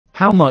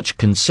How much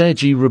can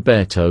Sergi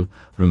Roberto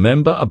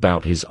remember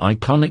about his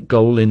iconic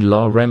goal in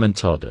La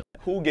Remontada?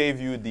 Who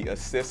gave you the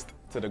assist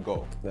to the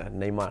goal?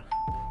 Neymar.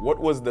 What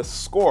was the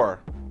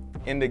score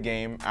in the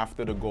game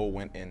after the goal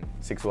went in?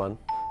 6-1.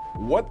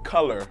 What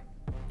color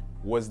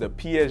was the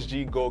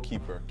PSG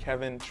goalkeeper,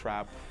 Kevin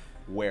Trapp,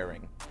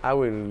 wearing? I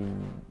will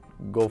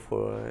go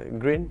for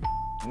green.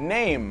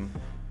 Name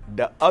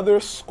the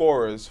other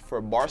scorers for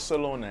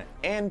Barcelona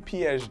and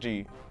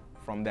PSG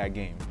from that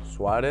game.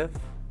 Suarez.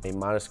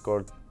 Neymar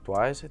scored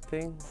twice, I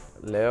think.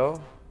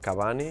 Leo.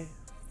 Cavani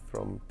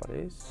from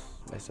Paris.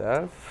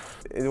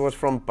 Myself. It was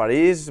from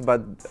Paris,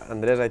 but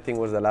Andres, I think,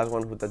 was the last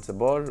one who touched the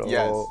ball.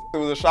 Yes, it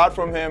was a shot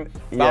from him,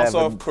 bounce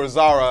off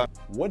Kurzawa.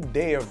 What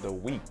day of the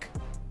week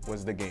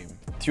was the game?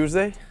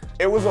 Tuesday?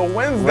 It was a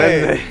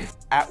Wednesday.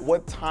 At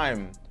what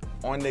time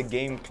on the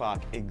game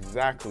clock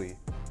exactly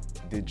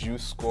did you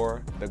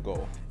score the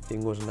goal? I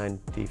think it was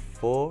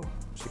 94,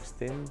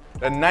 16.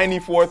 The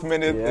 94th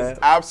minute is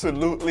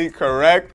absolutely correct.